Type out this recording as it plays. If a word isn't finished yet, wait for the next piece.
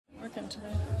second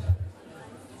tonight.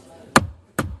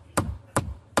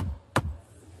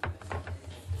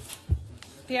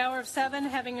 The hour of 7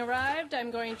 having arrived,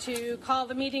 I'm going to call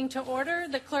the meeting to order.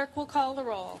 The clerk will call the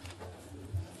roll.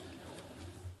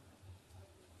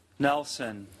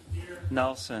 Nelson. Here.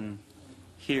 Nelson.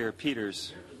 Here.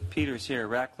 Peters. Here. Peters here.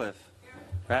 Ratcliffe. Here.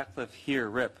 Ratcliffe here.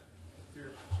 Rip.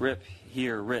 Here. Rip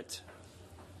here. Ritt.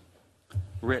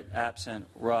 Ritt absent.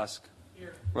 Rusk.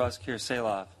 Here. Rusk here.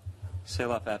 Saloff.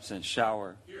 Saloff absent.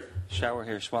 Shower. Here. Shower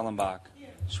here. Schwellenbach. Here.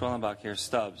 Schwellenbach here.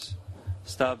 Stubbs.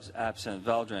 Stubbs absent.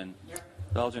 Veldren. Here.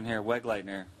 Veldren here.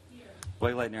 Wegleitner. Here.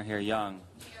 Wegleitner here. Young.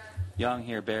 Here. Young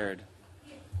here. Baird.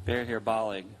 Here. Baird here.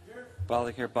 Bollig. Here.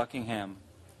 Bollig here. Buckingham.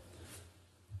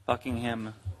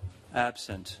 Buckingham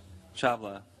absent.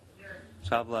 Chavla. Here.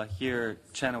 Chavla here.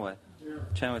 Chenoweth. Here.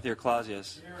 Chenoweth here.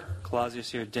 Clausius. Here.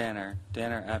 Clausius here. Danner.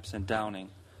 Danner absent. Downing.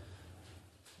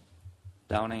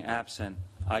 Downing absent.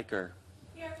 Eicher.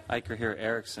 Here. Eicher here.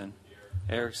 Erickson. Here.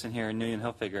 Erickson here. Nguyen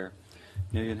Hilfiger.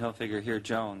 Nguyen Hilfiger here.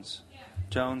 Jones. Here.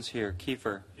 Jones here.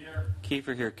 Kiefer. Here.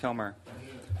 Kiefer here. Kilmer.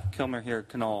 Here. Kilmer here.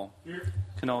 Knoll. Here.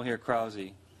 Knoll here.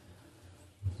 Krause.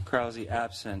 Krause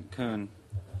absent. Kuhn.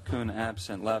 Kuhn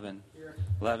absent. Levin. Here.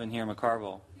 Levin here.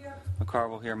 McCarville. Here.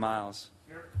 McCarville here. Miles.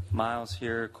 Here. Miles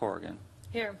here. Corrigan.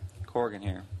 Here. Corrigan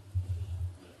here.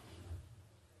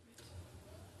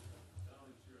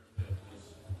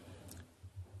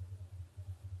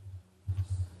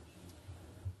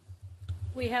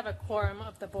 We have a quorum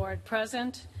of the board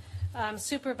present.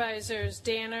 Supervisors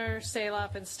Danner,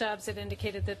 Saloff, and Stubbs had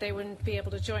indicated that they wouldn't be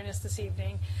able to join us this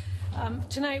evening.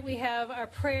 Tonight we have our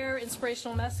prayer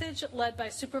inspirational message led by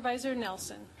Supervisor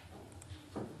Nelson.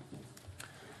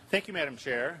 Thank you, Madam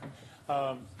Chair.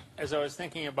 As I was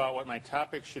thinking about what my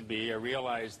topic should be, I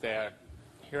realized that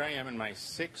here I am in my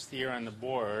 6th year on the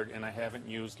board, and I haven't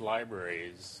used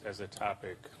libraries as a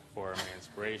topic for my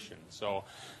inspiration. So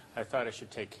I thought I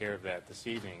should take care of that this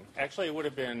evening. Actually, it would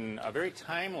have been very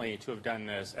timely to have done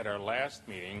this at our last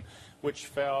meeting, which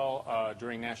fell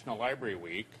during National Library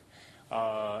Week.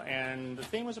 And the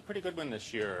theme was a pretty good one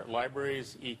this year.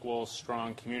 Libraries equal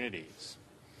strong communities.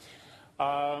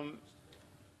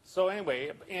 So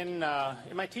anyway, in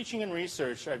my teaching and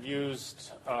research, I've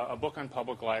used a book on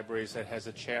public libraries that has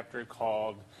a chapter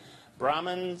called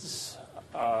Brahmins,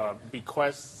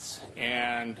 Bequests,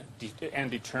 and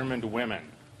Determined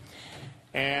Women.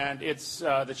 And it's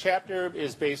the chapter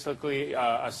is basically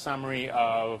a summary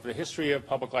of the history of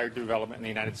public library development in the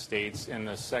United States in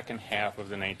the second half of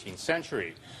the 19th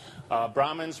century.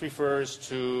 Brahmins refers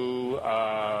to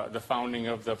the founding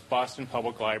of the Boston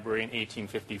Public Library in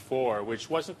 1854, which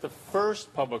wasn't the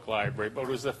first public library, but it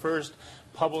was the first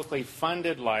publicly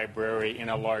funded library in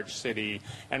a large city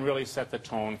and really set the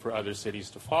tone for other cities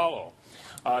to follow.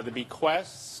 The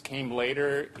bequests came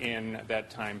later in that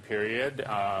time period,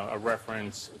 a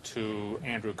reference to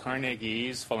Andrew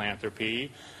Carnegie's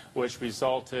philanthropy, which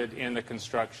resulted in the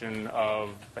construction of,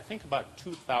 I think, about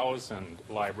 2,000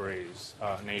 libraries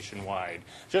nationwide.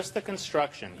 Just the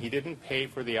construction. He didn't pay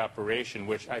for the operation,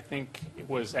 which I think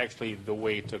was actually the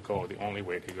way to go, the only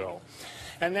way to go.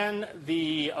 And then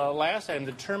the last item,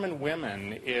 Determined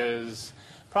Women, is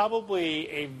probably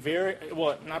a very,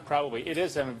 well, not probably, it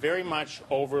is a very much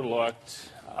overlooked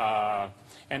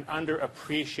and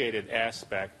underappreciated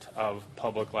aspect of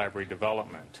public library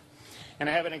development. And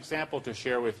I have an example to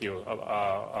share with you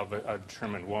of a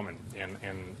determined woman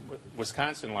in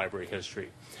Wisconsin library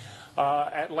history.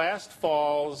 At last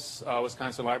fall's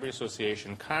Wisconsin Library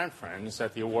Association conference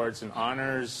at the awards and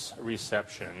honors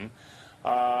reception,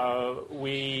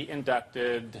 we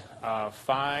inducted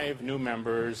 5 new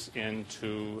members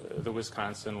into the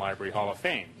Wisconsin Library Hall of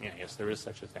Fame. Yeah, yes, there is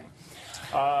such a thing.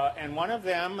 And one of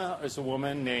them is a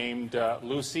woman named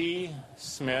Lucy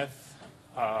Smith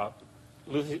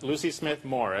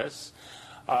Morris.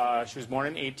 She was born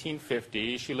in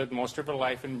 1850. She lived most of her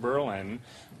life in Berlin.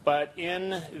 But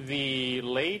in the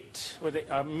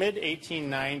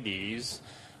mid-1890s,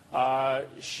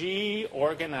 she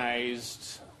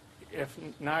organized, if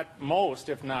not most,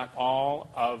 if not all,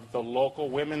 of the local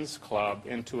women's club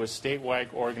into a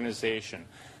statewide organization,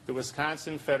 the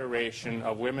Wisconsin Federation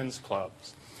of Women's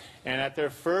Clubs. And at their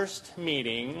first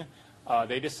meeting,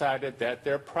 they decided that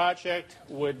their project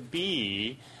would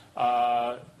be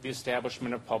the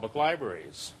establishment of public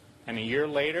libraries. And a year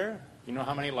later, you know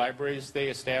how many libraries they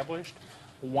established?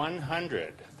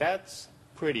 100. That's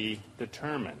pretty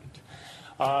determined.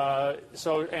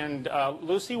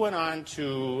 Lucy went on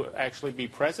to actually be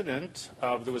president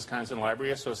of the Wisconsin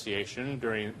Library Association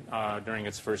during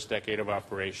its first decade of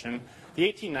operation. The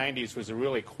 1890s was a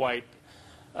really quite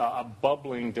a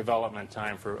bubbling development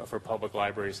time for public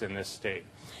libraries in this state.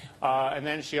 And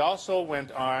then she also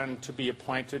went on to be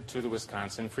appointed to the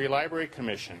Wisconsin Free Library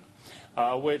Commission,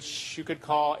 which you could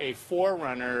call a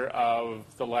forerunner of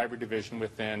the library division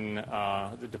within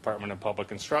the Department of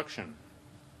Public Instruction.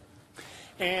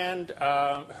 And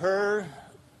her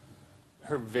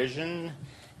vision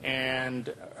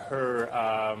and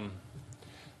her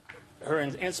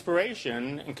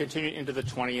inspiration continued into the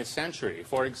 20th century.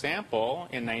 For example,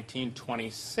 in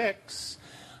 1926,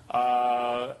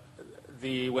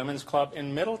 the Women's Club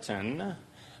in Middleton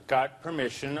got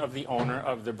permission of the owner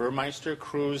of the Burmeister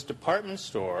Cruz department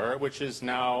store, which is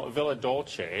now Villa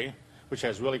Dolce, which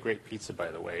has really great pizza,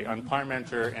 by the way, on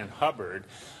Parmenter and Hubbard,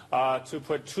 to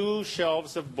put 2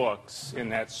 shelves of books in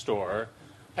that store.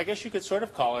 I guess you could sort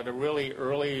of call it a really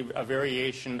early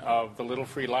variation of the Little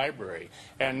Free Library.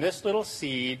 And this little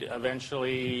seed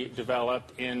eventually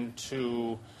developed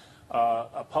into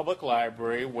a public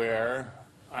library where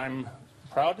I'm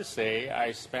proud to say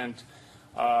I spent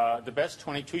the best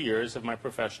 22 years of my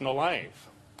professional life.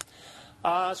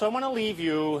 So I want to leave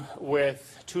you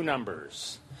with 2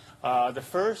 numbers. The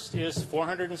first is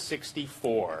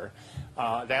 464.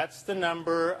 That's the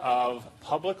number of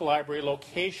public library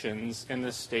locations in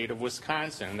the state of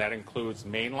Wisconsin. That includes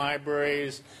main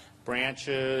libraries,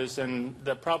 branches, and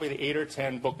probably the 8 or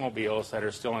 10 bookmobiles that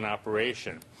are still in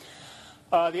operation.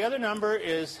 The other number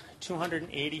is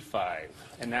 285,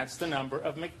 and that's the number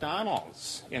of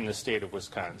McDonald's in the state of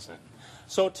Wisconsin.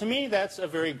 So to me, that's a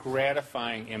very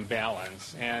gratifying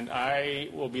imbalance, and I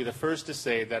will be the first to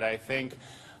say that I think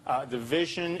the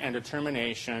vision and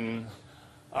determination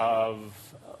of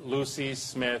Lucy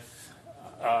Smith,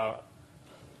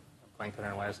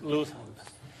 Lucy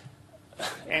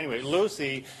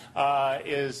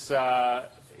is,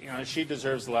 she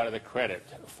deserves a lot of the credit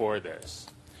for this.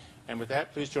 And with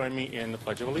that, please join me in the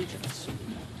Pledge of Allegiance.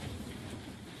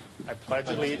 I pledge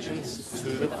allegiance to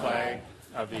the flag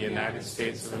of the United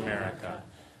States of America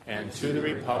and to the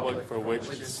republic for which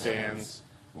it stands,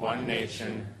 one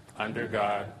nation, under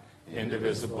God,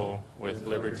 indivisible, with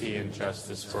liberty and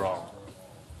justice for all.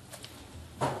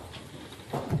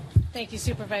 Thank you,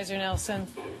 Supervisor Nelson.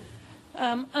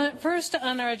 First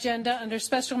on our agenda, under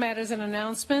Special Matters and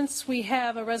Announcements, we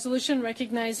have a resolution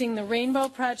recognizing the Rainbow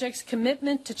Project's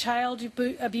commitment to child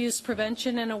abuse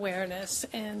prevention and awareness.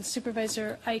 And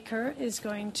Supervisor Eicher is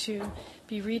going to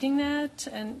be reading that,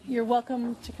 and you're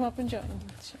welcome to come up and join.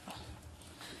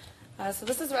 So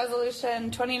this is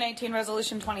Resolution 2019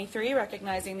 Resolution 23,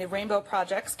 recognizing the Rainbow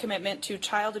Project's commitment to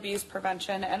child abuse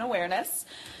prevention and awareness.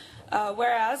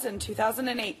 Whereas in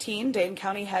 2018, Dane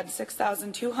County had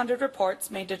 6,200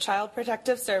 reports made to Child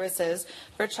Protective Services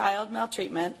for child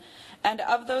maltreatment, and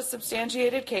of those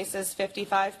substantiated cases,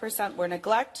 55% were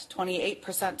neglect,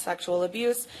 28% sexual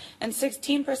abuse, and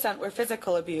 16% were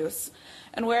physical abuse.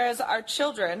 And whereas our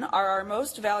children are our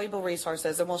most valuable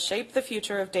resources and will shape the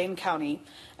future of Dane County,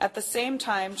 at the same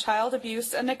time, child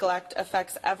abuse and neglect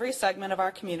affects every segment of our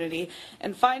community,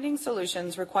 and finding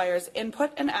solutions requires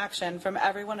input and action from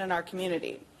everyone in our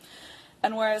community.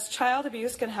 And whereas child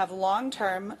abuse can have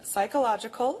long-term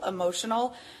psychological,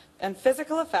 emotional, and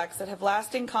physical effects that have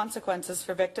lasting consequences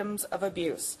for victims of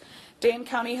abuse, Dane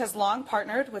County has long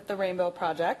partnered with the Rainbow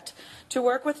Project to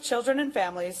work with children and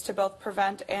families to both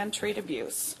prevent and treat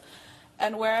abuse.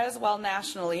 And whereas while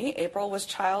nationally, April was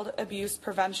Child Abuse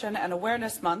Prevention and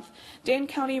Awareness Month, Dane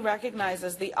County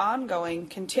recognizes the ongoing,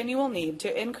 continual need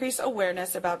to increase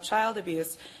awareness about child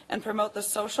abuse and promote the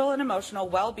social and emotional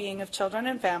well-being of children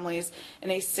and families in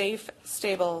a safe,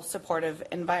 stable, supportive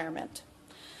environment.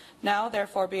 Now,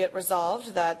 therefore, be it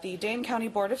resolved that the Dane County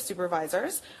Board of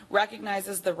Supervisors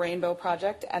recognizes the Rainbow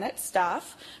Project and its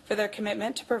staff for their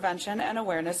commitment to prevention and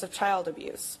awareness of child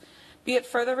abuse. Be it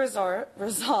further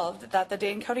resolved that the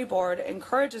Dane County Board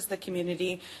encourages the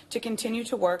community to continue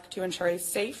to work to ensure a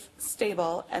safe,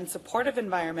 stable, and supportive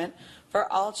environment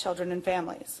for all children and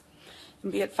families.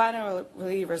 And be it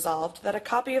finally resolved that a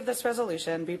copy of this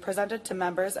resolution be presented to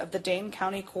members of the Dane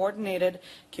County Coordinated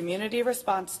Community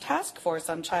Response Task Force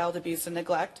on Child Abuse and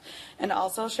Neglect, and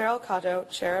also Cheryl Cotto,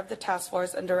 Chair of the Task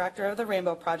Force and Director of the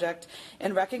Rainbow Project,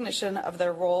 in recognition of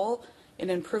their role in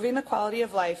improving the quality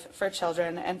of life for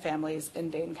children and families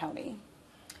in Dane County.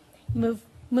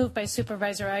 Moved by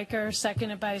Supervisor Eicher,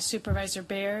 seconded by Supervisor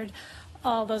Baird.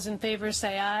 All those in favor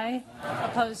say aye. Aye.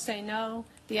 Opposed say no.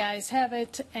 The ayes have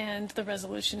it, and the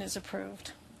resolution is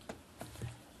approved.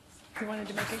 You wanted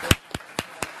to make a good.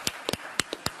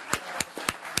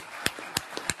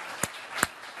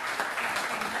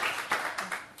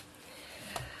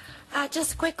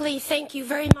 Just quickly, thank you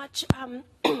very much.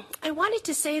 I wanted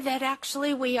to say that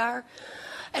actually we are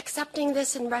accepting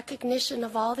this in recognition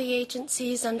of all the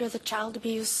agencies under the Child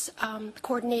Abuse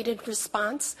Coordinated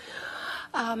Response.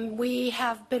 We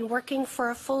have been working for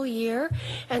a full year,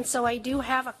 and so I do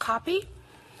have a copy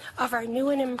of our new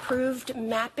and improved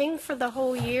mapping for the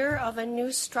whole year of a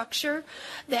new structure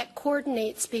that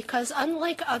coordinates, because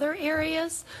unlike other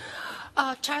areas,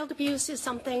 child abuse is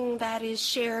something that is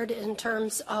shared in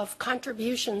terms of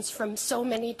contributions from so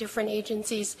many different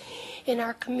agencies in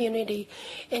our community,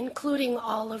 including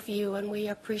all of you, and we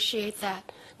appreciate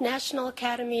that. National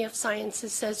Academy of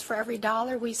Sciences says for every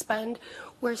dollar we spend,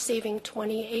 we're saving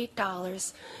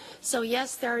 $28. So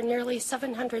yes, there are nearly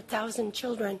 700,000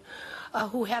 children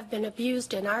who have been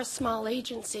abused, and our small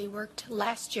agency worked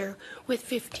last year with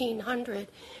 1,500,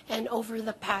 and over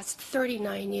the past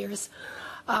 39 years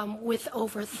with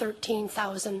over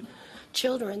 13,000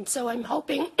 children. So I'm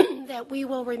hoping that we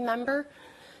will remember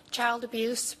Child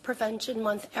Abuse Prevention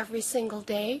Month every single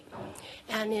day.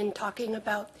 And in talking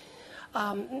about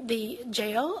the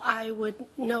jail, I would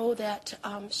know that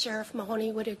Sheriff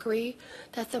Mahoney would agree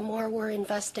that the more we're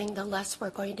investing, the less we're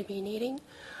going to be needing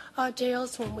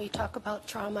jails when we talk about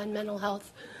trauma and mental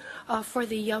health for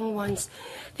the young ones.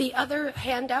 The other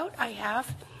handout I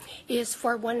have is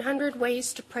for 100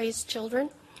 ways to praise children,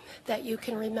 that you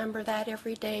can remember that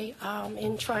every day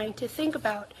in trying to think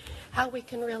about how we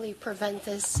can really prevent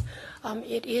this.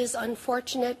 It is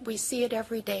unfortunate. We see it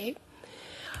every day.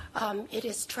 It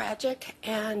is tragic,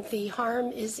 and the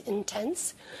harm is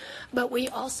intense. But we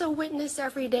also witness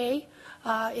every day,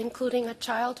 including a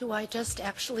child who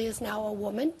actually is now a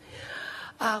woman,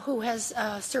 who has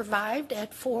survived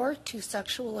at 2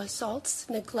 sexual assaults,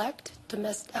 neglect,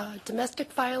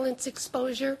 domestic violence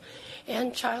exposure,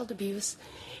 and child abuse.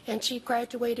 And she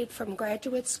graduated from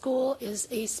graduate school, is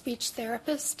a speech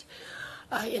therapist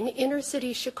in inner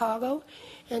city Chicago,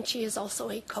 and she is also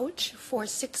a coach for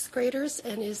 6th graders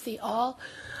and is the all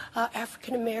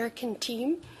African American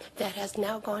team that has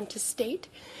now gone to state.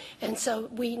 And so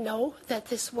we know that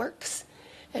this works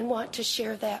and want to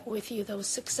share that with you, those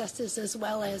successes as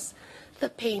well as the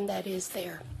pain that is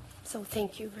there. So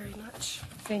thank you very much.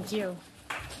 Thank you.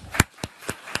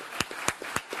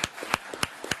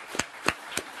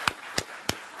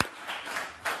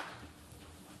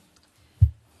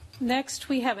 Next,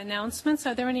 we have announcements.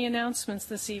 Are there any announcements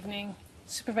this evening?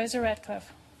 Supervisor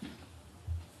Ratcliffe.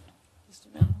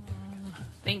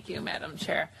 Thank you, Madam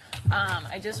Chair.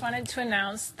 I just wanted to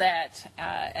announce that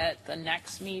at the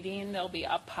next meeting, there'll be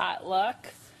a potluck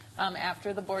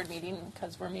after the board meeting,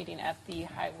 because we're meeting at the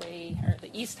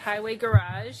East Highway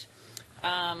Garage.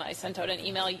 I sent out an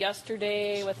email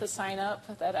yesterday with a sign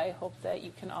up that I hope that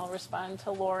you can all respond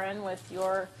to Lauren with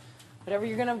your whatever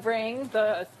you're going to bring.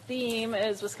 The theme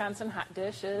is Wisconsin hot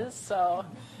dishes, so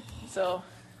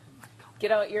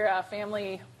get out your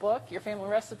family book, your family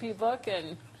recipe book,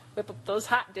 and whip up those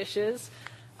hot dishes.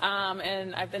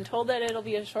 And I've been told that it'll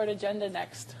be a short agenda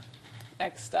next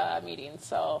meeting,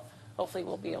 so hopefully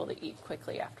we'll be able to eat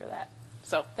quickly after that.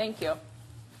 So thank you.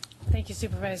 Thank you,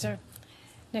 Supervisor.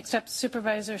 Next up,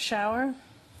 Supervisor Schauer.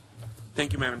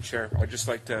 Thank you, Madam Chair. I'd just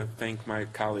like to thank my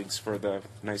colleagues for the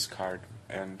nice card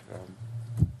and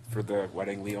for the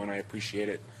wedding, Leo, and I appreciate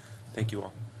it. Thank you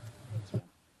all. Thank you.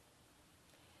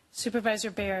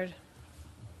 Supervisor Baird.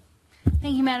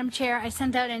 Thank you, Madam Chair. I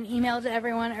sent out an email to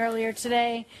everyone earlier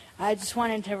today. I just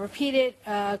wanted to repeat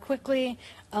it quickly.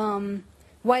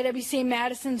 YWCA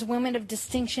Madison's Women of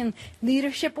Distinction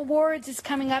Leadership Awards is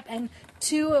coming up, and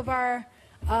 2 of our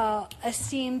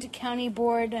esteemed county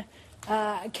board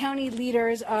county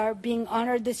leaders are being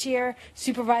honored this year.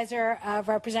 Supervisor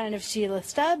Representative Sheila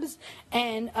Stubbs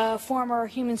and former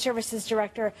Human Services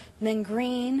Director Lynn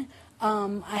Green.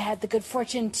 I had the good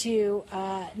fortune to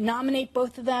nominate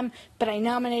both of them, but I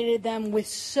nominated them with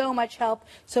so much help.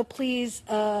 So please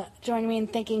join me in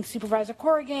thanking Supervisor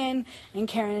Corrigan and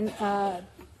Karen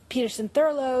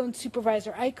Peterson-Thurlow,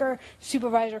 Supervisor Eicher,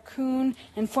 Supervisor Kuhn,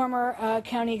 and former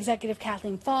County Executive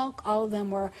Kathleen Falk. All of them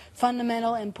were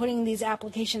fundamental in putting these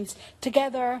applications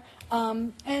together.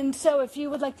 And so if you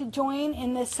would like to join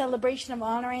in this celebration of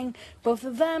honoring both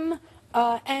of them,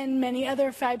 and many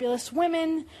other fabulous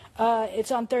women.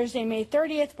 It's on Thursday, May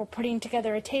 30th. We're putting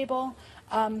together a table.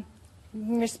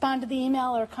 Respond to the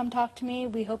email or come talk to me.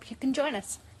 We hope you can join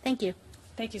us. Thank you.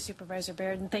 Thank you, Supervisor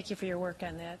Baird, and thank you for your work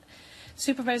on that.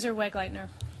 Supervisor Wegleitner.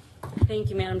 Thank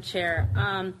you, Madam Chair.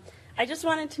 I just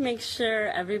wanted to make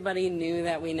sure everybody knew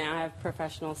that we now have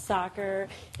professional soccer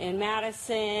in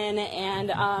Madison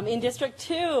and in District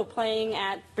 2 playing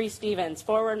at Bree Stevens,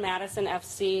 Forward Madison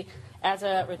FC as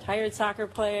a retired soccer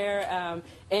player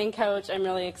and coach, I'm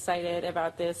really excited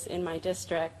about this in my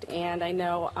district. And I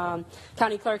know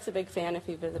County Clerk's a big fan. If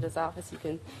you visit his office, you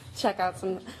can check out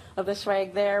some of the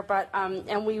swag there. But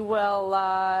and we will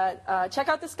check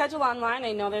out the schedule online.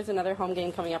 I know there's another home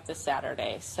game coming up this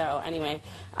Saturday. So anyway,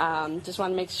 just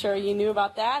want to make sure you knew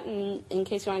about that, and in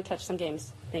case you want to catch some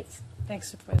games. Thanks. Thanks,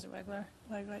 Supervisor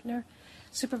Wagner.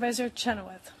 Supervisor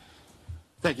Chenoweth.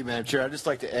 Thank you, Madam Chair. I'd just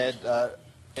like to add,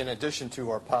 in addition to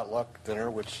our potluck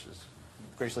dinner, which is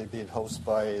graciously being hosted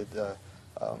by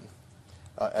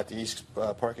at the East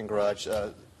Parking Garage,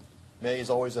 May is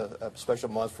always a special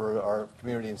month for our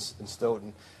community in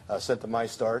Stoughton. Sent to My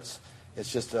Starts.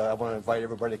 It's just I want to invite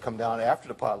everybody to come down after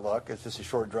the potluck. It's just a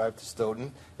short drive to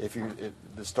Stoughton to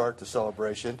start the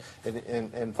celebration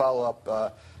and follow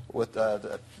up with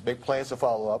the big plans to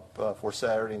follow up for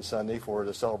Saturday and Sunday for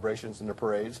the celebrations and the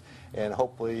parades, and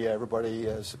hopefully everybody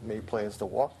has made plans to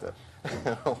walk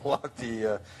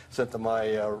the Sent to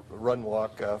My run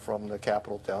walk from the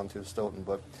Capitol down to Stoughton.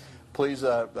 But please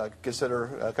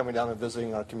consider coming down and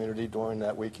visiting our community during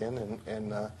that weekend,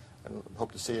 and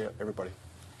hope to see everybody.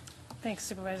 Thanks,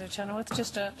 Supervisor Chenoweth.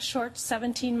 Just a short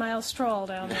 17-mile stroll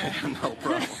down there. No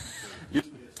problem.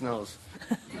 Usually it snows.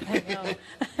 I know.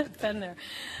 I've been there.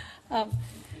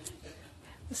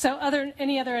 So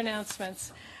any other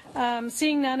announcements?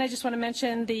 Seeing none, I just want to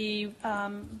mention the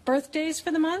birthdays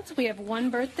for the month. We have one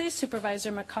birthday.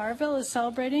 Supervisor McCarville is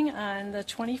celebrating on the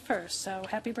 21st, so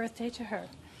happy birthday to her.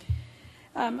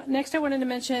 Next, I wanted to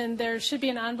mention there should be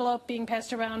an envelope being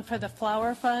passed around for the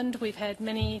Flower Fund. We've had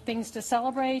many things to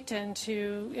celebrate and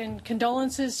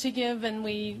condolences to give, and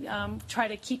we try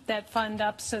to keep that fund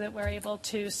up so that we're able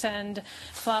to send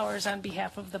flowers on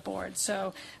behalf of the board.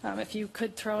 So if you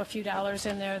could throw a few dollars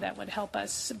in there, that would help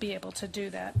us be able to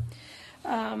do that.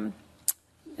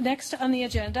 Next on the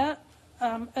agenda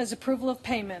is approval of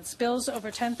payments. Bills over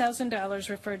 $10,000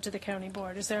 referred to the county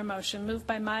board. Is there a motion? Moved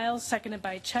by Miles, seconded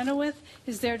by Chenoweth.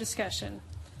 Is there discussion?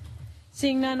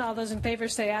 Seeing none, all those in favor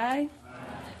say aye.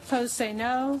 Opposed say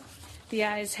no. The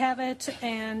ayes have it,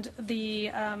 and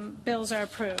the bills are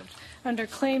approved. Under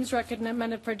claims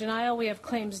recommended for denial, we have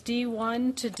claims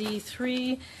D1 to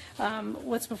D3.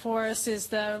 What's before us is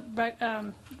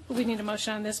we need a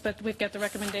motion on this, but we've got the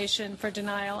recommendation for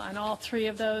denial on all three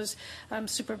of those.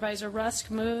 Supervisor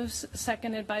Rusk moves,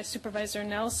 seconded by Supervisor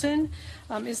Nelson.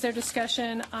 Is there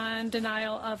discussion on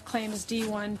denial of claims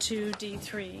D1 to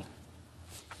D3?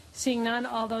 Seeing none,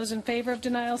 all those in favor of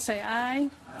denial say aye.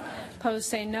 Opposed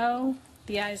say no.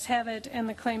 The ayes have it, and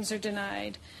the claims are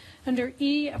denied. Under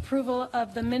E, approval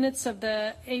of the minutes of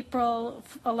the April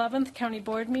 11th County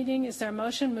Board meeting. Is there a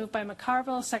motion? Moved by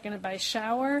McCarville, seconded by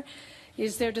Schauer.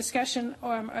 Is there discussion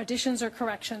or additions or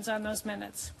corrections on those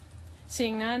minutes?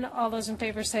 Seeing none, all those in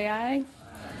favor say aye.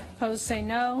 Opposed say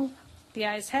no. The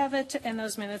ayes have it, and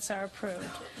those minutes are approved.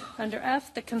 Under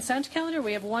F, the consent calendar,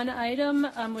 we have one item,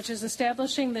 which is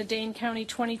establishing the Dane County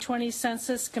 2020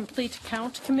 Census Complete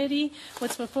Count Committee.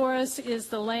 What's before us is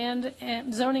the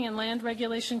Zoning and Land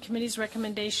Regulation Committee's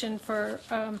recommendation for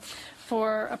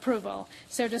approval.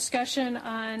 Is there discussion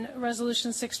on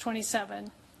Resolution 627?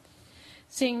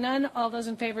 Seeing none, all those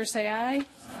in favor say aye.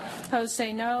 Opposed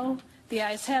say no. The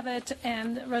ayes have it,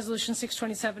 and Resolution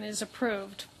 627 is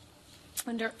approved.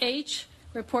 Under H,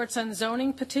 reports on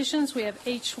zoning petitions, we have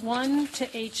H1 to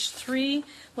H3.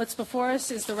 What's before us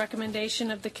is the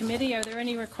recommendation of the committee. Are there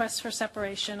any requests for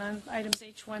separation on items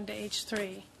H1 to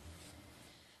H3?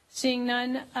 Seeing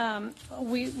none,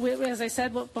 as I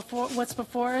said, what's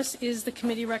before us is the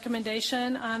committee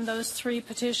recommendation on those three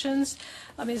petitions.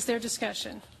 Is there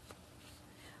discussion?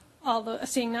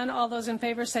 Seeing none, all those in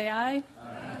favor say aye.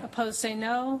 Opposed say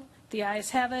no. The ayes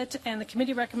have it, and the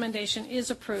committee recommendation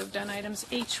is approved on items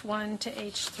H1 to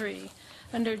H3.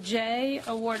 Under J,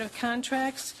 award of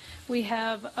contracts, we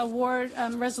have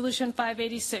Resolution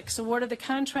 586, award of the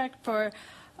contract for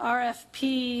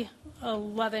RFP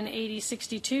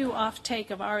 118062,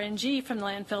 offtake of RNG from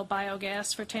landfill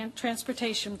biogas for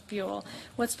transportation fuel.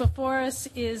 What's before us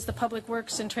is the Public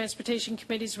Works and Transportation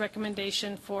Committee's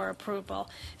recommendation for approval.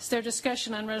 Is there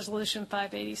discussion on Resolution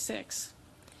 586?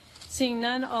 Seeing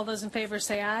none, all those in favor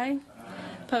say aye.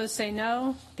 Opposed say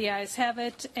no. The ayes have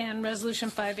it, and Resolution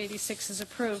 586 is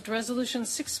approved. Resolution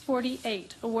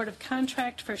 648, award of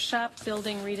contract for shop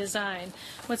building redesign.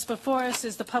 What's before us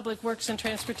is the Public Works and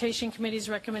Transportation Committee's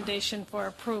recommendation for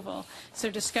approval. Is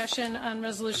there discussion on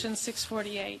Resolution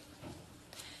 648?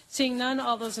 Seeing none,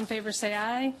 all those in favor say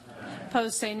aye.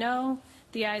 Opposed say no.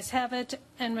 The ayes have it,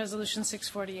 and Resolution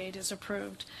 648 is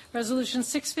approved. Resolution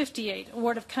 658,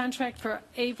 award of contract for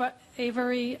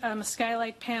Avery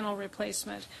skylight panel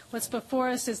replacement. What's before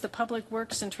us is the Public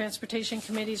Works and Transportation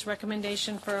Committee's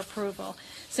recommendation for approval.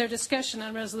 Is there discussion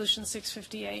on Resolution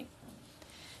 658?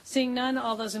 Seeing none,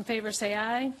 all those in favor say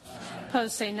aye.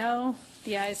 Opposed say no.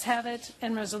 The ayes have it,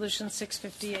 and Resolution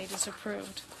 658 is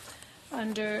approved.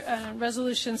 Under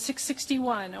Resolution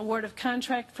 661, award of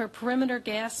contract for perimeter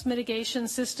gas mitigation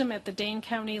system at the Dane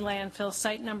County landfill,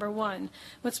 site number 1.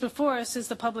 What's before us is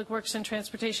the Public Works and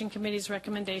Transportation Committee's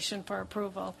recommendation for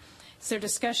approval. Is there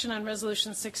discussion on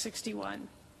Resolution 661?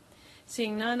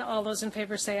 Seeing none, all those in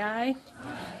favor say aye.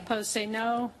 Opposed say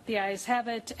no. The ayes have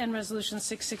it, and Resolution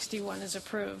 661 is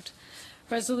approved.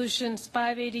 Resolution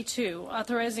 582,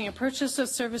 authorizing a purchase of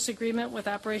service agreement with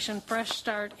Operation Fresh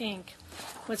Start, Inc.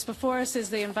 What's before us is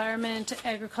the Environment,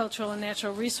 Agricultural, and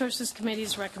Natural Resources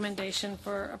Committee's recommendation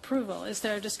for approval. Is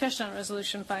there a discussion on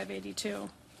Resolution 582?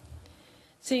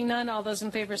 Seeing none, all those in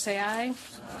favor say aye.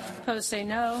 Opposed say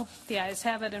no. The ayes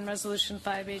have it, and Resolution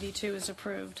 582 is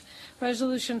approved.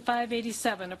 Resolution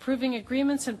 587, approving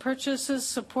agreements and purchases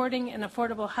supporting an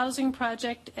affordable housing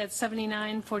project at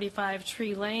 7945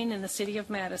 Tree Lane in the City of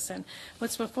Madison.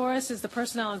 What's before us is the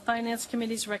Personnel and Finance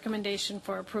Committee's recommendation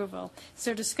for approval. Is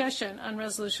there discussion on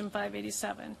Resolution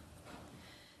 587?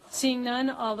 Seeing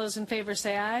none, all those in favor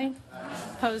say aye.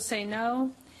 Opposed say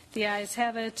no. The ayes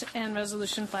have it, and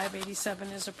Resolution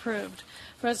 587 is approved.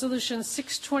 Resolution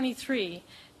 623,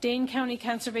 Dane County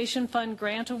Conservation Fund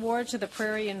Grant Award to the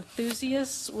Prairie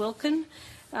Enthusiasts, Wilkin.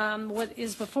 What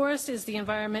is before us is the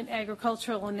Environment,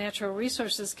 Agricultural, and Natural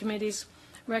Resources Committee's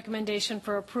recommendation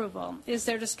for approval. Is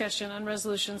there discussion on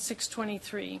Resolution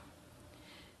 623?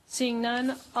 Seeing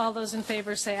none, all those in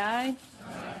favor say aye.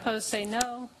 Opposed say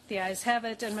no. The ayes have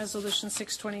it, and Resolution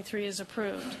 623 is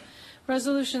approved.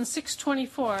 Resolution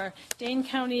 624, Dane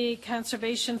County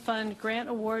Conservation Fund Grant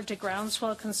Award to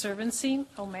Groundswell Conservancy,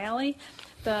 O'Malley.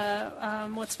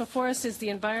 What's before us is the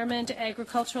Environment,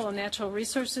 Agricultural, and Natural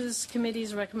Resources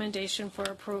Committee's recommendation for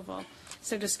approval.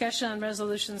 So discussion on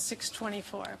Resolution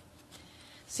 624.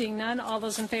 Seeing none, all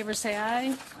those in favor say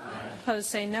aye. Opposed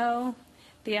say no.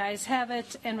 The ayes have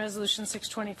it, and Resolution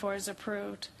 624 is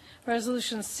approved.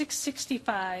 Resolution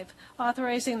 665,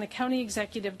 authorizing the county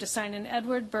executive to sign an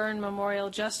Edward Byrne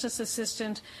Memorial Justice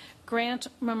Assistance Grant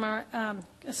Memorandum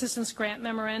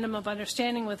of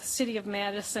Understanding with the City of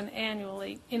Madison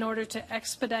annually in order to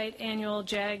expedite annual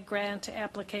JAG grant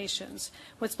applications.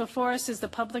 What's before us is the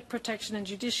Public Protection and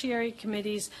Judiciary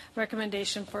Committee's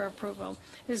recommendation for approval.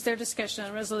 Is there discussion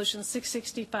on Resolution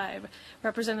 665?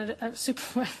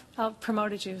 I'll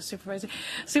promoted you, Supervisor.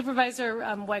 Supervisor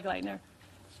Wegleitner.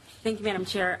 Thank you, Madam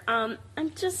Chair. I'm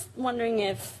just wondering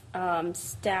if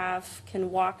staff can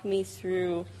walk me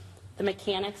through the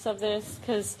mechanics of this,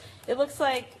 because it looks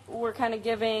like we're kind of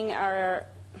giving our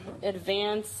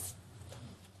advance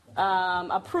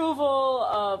approval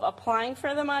of applying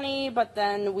for the money, but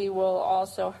then we will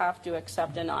also have to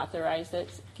accept and authorize it.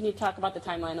 Can you talk about the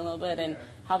timeline a little bit and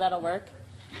how that'll work?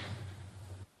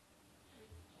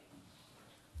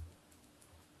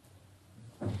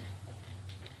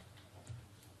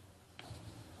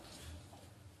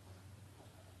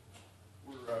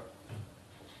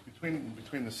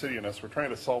 Between the city and us, we're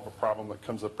trying to solve a problem that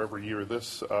comes up every year.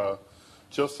 This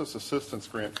Justice Assistance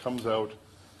Grant comes out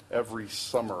every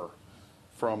summer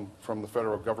from the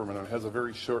federal government, and it has a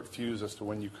very short fuse as to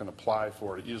when you can apply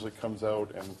for it. It usually comes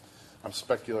out, and I'm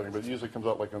speculating, but it usually comes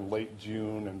out like in late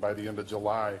June, and by the end of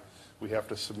July, we have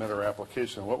to submit our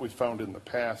application. What we found in the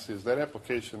past is that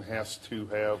application has to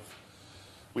have,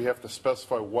 we have to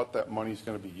specify what that money is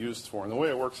going to be used for. And the way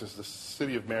it works is the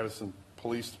City of Madison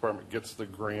Police Department gets the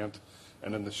grant,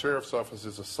 and then the Sheriff's Office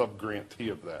is a sub-grantee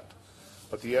of that.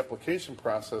 But the application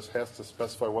process has to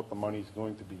specify what the money is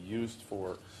going to be used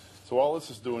for. So all this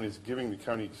is doing is giving the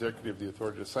county executive the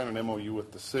authority to sign an MOU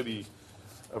with the city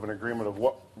of an agreement of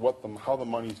how the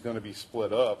money is going to be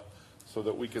split up, so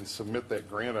that we can submit that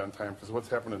grant on time. Because what's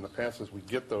happened in the past is we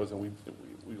get those, and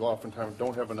we oftentimes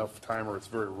don't have enough time, or it's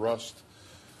very rushed.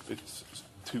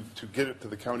 To get it to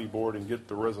the county board and get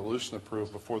the resolution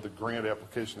approved before the grant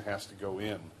application has to go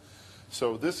in.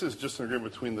 So this is just an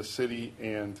agreement between the city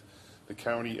and the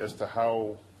county as to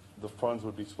how the funds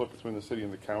would be split between the city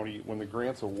and the county. When the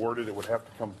grant's awarded, it would have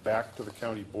to come back to the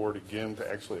county board again to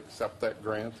actually accept that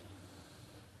grant.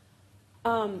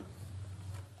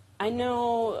 I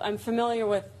know I'm familiar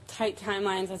with tight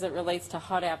timelines as it relates to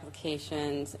HUD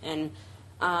applications, and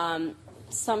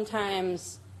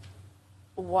sometimes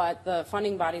what the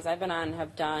funding bodies I've been on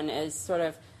have done is sort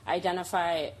of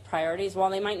identify priorities. While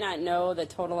they might not know the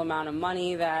total amount of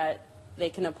money that they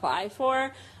can apply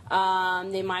for.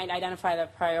 They might identify the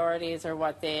priorities or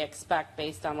what they expect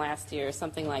based on last year or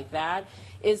something like that.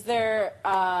 Is there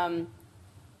a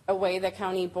way the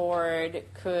county board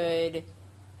could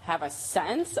have a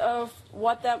sense of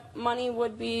what that money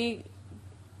would be?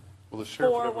 Well, the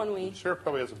sheriff, the sheriff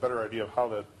probably has a better idea of how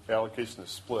that allocation is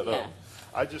split up.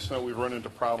 I just know we've run into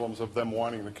problems of them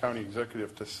wanting the county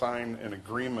executive to sign an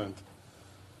agreement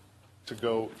to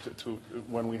go to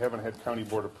when we haven't had county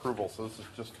board approval. So this is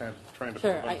just kind of trying to.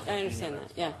 Sure, I understand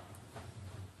that. Yeah.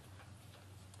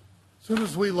 As soon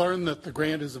as we learn that the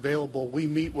grant is available, we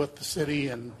meet with the city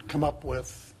and come up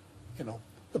with,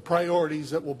 the priorities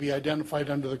that will be identified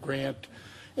under the grant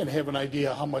and have an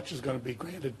idea how much is going to be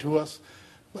granted to us.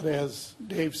 But as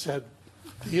Dave said,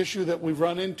 the issue that we've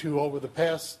run into over the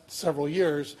past several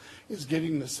years is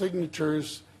getting the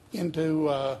signatures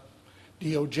into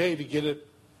DOJ to get it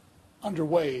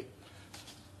underway.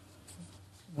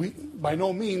 By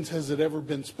no means has it ever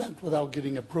been spent without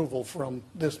getting approval from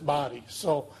this body.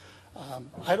 So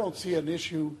I don't see an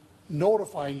issue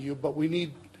notifying you, but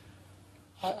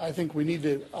I think we need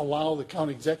to allow the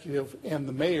county executive and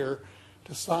the mayor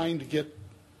to sign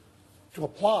to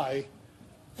apply,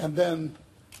 and then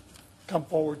come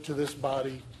forward to this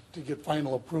body to get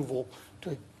final approval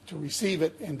to receive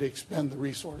it and to expend the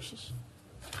resources.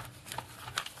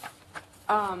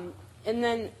 And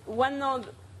then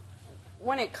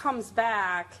when it comes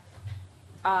back,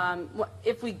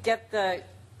 if we get the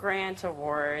grant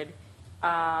award,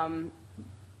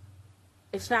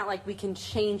 it's not like we can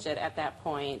change it at that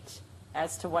point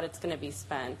as to what it's going to be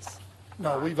spent.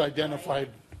 No, we've identified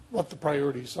what the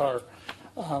priorities are.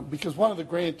 Because one of the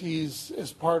grantees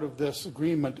as part of this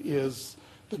agreement is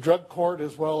the drug court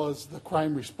as well as the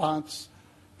crime response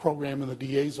program in the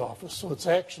DA's office. So it's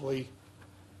actually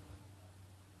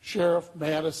Sheriff,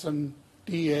 Madison,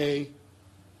 DA,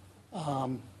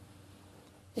 and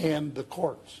the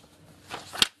courts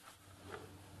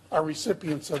are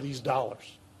recipients of these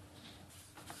dollars.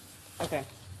 Okay.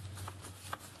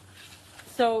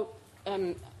 So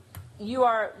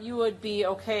you would be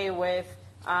okay with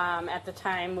at the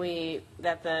time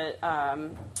that the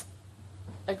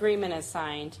agreement is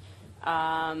signed,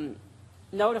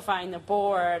 notifying the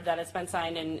board that it's been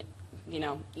signed and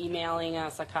emailing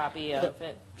us a copy of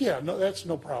it? Yeah, no, that's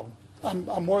no problem.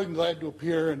 I'm more than glad to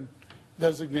appear and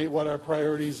designate what our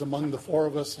priorities among the four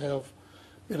of us have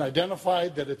been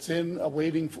identified, that it's in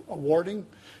awaiting awarding,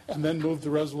 and then move the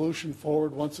resolution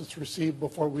forward once it's received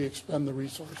before we expend the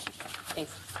resources.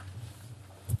 Thanks.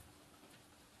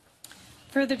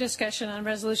 Further discussion on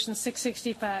Resolution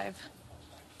 665.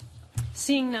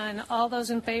 Seeing none, all those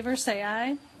in favor say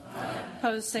aye. Aye.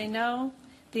 Opposed say no.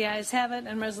 The ayes have it,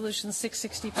 and Resolution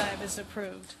 665 is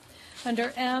approved.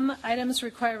 Under M, items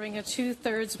requiring a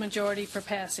 2/3 majority for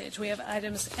passage. We have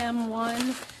items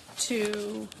M1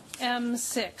 to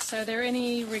M6. Are there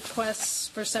any requests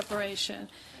for separation?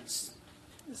 So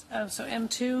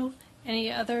M2,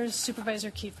 any others?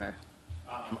 Supervisor Kiefer.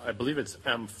 I believe it's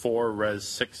M4, Res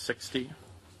 660.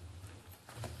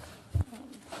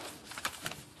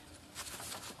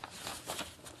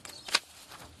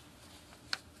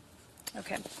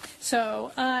 Okay.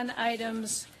 So on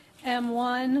items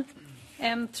M1,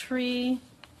 M3,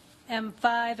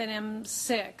 M5, and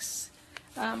M6,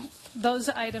 those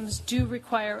items do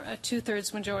require a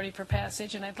 2/3 majority for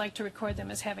passage, and I'd like to record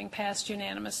them as having passed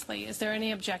unanimously. Is there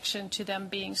any objection to them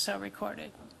being so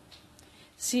recorded?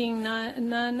 Seeing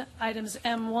none, items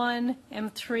M1,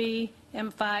 M3,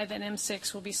 M5, and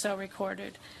M6 will be so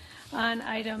recorded. On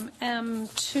item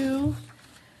M2,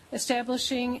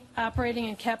 establishing operating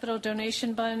and capital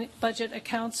donation budget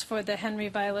accounts for the Henry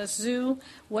Vilas Zoo.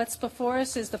 What's before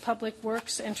us is the Public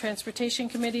Works and Transportation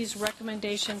Committee's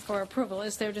recommendation for approval.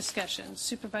 Is there discussion?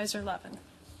 Supervisor Levin.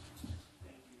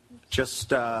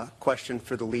 Just a question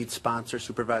for the lead sponsor,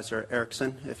 Supervisor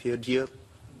Erickson, if you'd yield.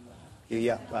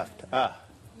 Yeah, left.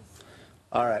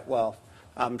 All right, well,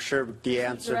 I'm sure the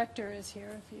answer. The director is here.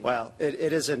 If you... Well, it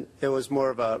isn't. It was more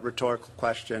of a rhetorical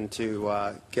question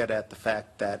to get at the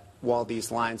fact that while these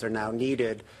lines are now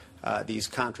needed, these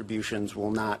contributions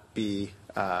will not be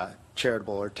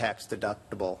charitable or tax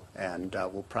deductible, and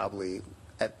we'll probably,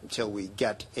 until we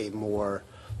get a more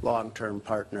long-term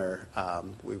partner,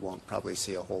 we won't probably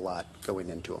see a whole lot going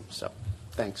into them. So,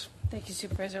 thanks. Thank you,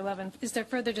 Supervisor Levin. Is there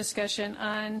further discussion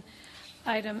on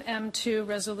item M2,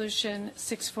 Resolution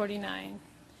 649?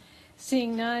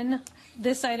 Seeing none,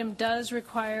 this item does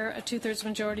require a 2/3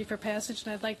 majority for passage,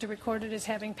 and I'd like to record it as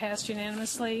having passed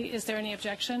unanimously. Is there any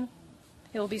objection?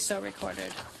 It will be so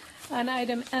recorded. On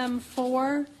item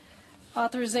M4,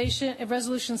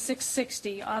 Resolution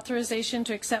 660, authorization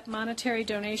to accept monetary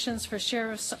donations for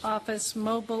Sheriff's Office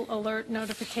mobile alert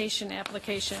notification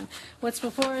application. What's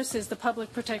before us is the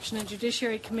Public Protection and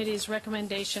Judiciary Committee's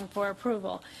recommendation for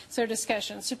approval. So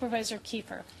discussion. Supervisor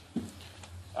Kiefer.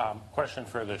 Question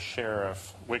for the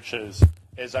sheriff, which is,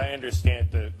 as I understand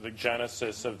the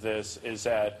genesis of this is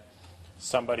that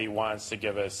somebody wants to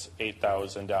give us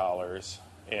 $8,000.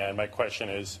 And my question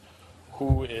is,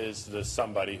 who is the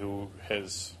somebody who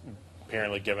has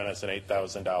apparently given us an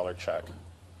 $8,000 check?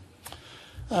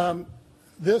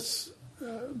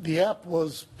 The app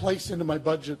was placed into my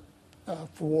budget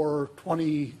for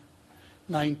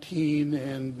 2019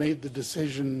 and made the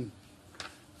decision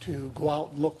to go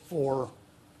out and look for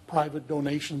private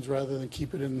donations rather than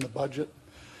keep it in the budget.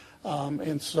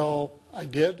 And so I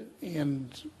did, and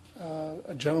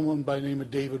a gentleman by the name of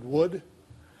David Wood,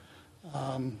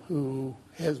 who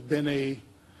has been a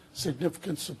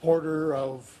significant supporter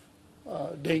of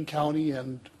Dane County,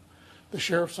 and the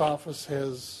Sheriff's Office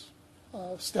has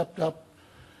stepped up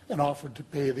and offered to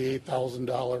pay the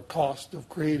 $8,000 cost of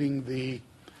creating the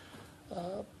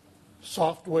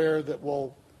software that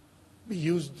will be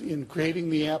used in creating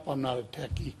the app. I'm not a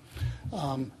techie.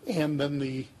 And then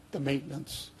the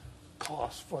maintenance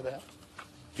cost for that.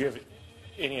 Do you have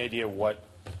any idea what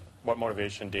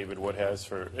motivation David Wood has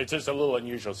for? It's just a little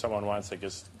unusual. Someone wants to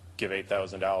just give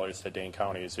 $8,000 to Dane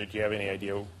County. So do you have any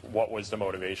idea what was the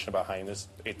motivation behind this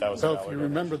 $8,000? Well, if you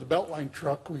remember the Beltline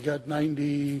truck, we got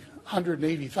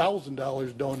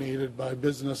 $180,000 donated by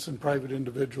business and private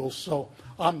individuals. So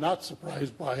I'm not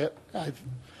surprised by it.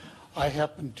 I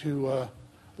happen to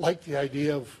like the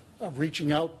idea of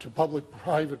reaching out to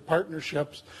public-private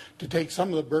partnerships to take some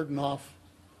of the burden off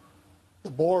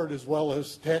the board as well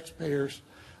as taxpayers.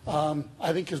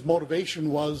 I think his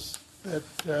motivation was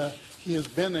that he has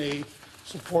been a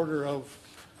supporter of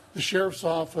the Sheriff's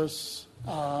Office,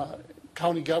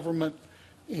 county government,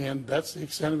 and that's the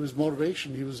extent of his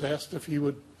motivation. He was asked if he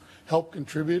would help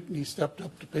contribute, and he stepped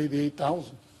up to pay the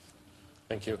 $8,000.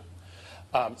 Thank you.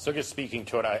 So just speaking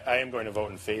to it, I am going to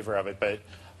vote in favor of it, but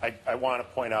I want to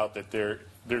point out that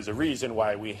there's a reason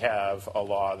why we have a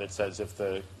law that says if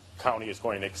the county is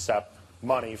going to accept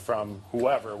money from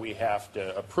whoever, we have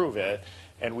to approve it,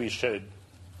 and we should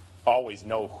always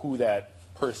know who that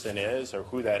person is or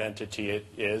who that entity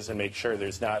is and make sure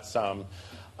there's not some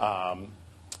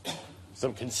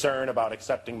concern about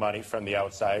accepting money from the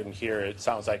outside. And here it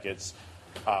sounds like it's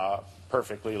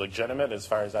perfectly legitimate as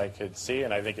far as I could see,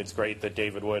 and I think it's great that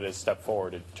David Wood has stepped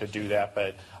forward to do that.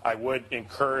 But I would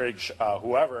encourage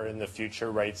whoever in the future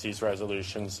writes these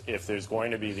resolutions, if there's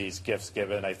going to be these gifts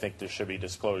given, I think there should be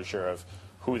disclosure of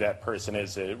who that person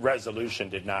is. The resolution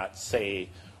did not say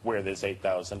where this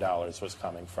 $8,000 was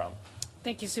coming from.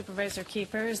 Thank you, Supervisor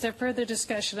Kiefer. Is there further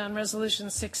discussion on Resolution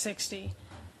 660?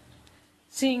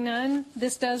 Seeing none,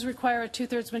 this does require a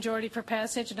 2/3 majority for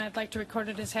passage, and I'd like to record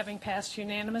it as having passed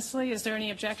unanimously. Is there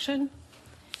any objection?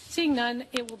 Seeing none,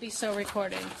 it will be so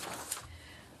recorded.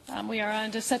 We are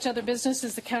on to such other business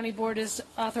as the county board is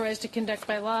authorized to conduct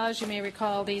by law. As you may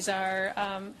recall, these are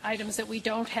items that we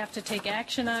don't have to take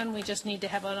action on. We just need to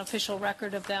have an official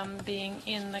record of them being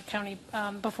in the county,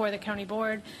 before the county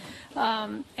board.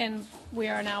 And we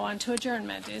are now on to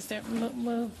adjournment. Is there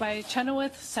moved by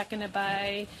Chenoweth, seconded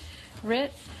by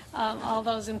Ritt? All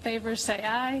those in favor say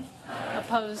aye.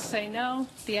 Opposed say no.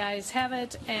 The ayes have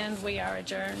it, and we are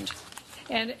adjourned.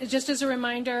 And just as a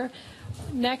reminder,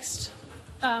 next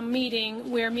meeting,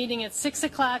 we're meeting at 6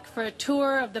 o'clock for a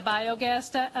tour of the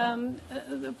biogas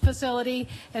facility,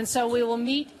 and so we will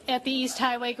meet at the East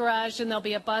Highway Garage, and there'll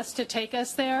be a bus to take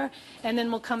us there, and then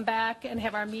we'll come back and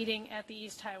have our meeting at the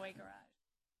East Highway Garage.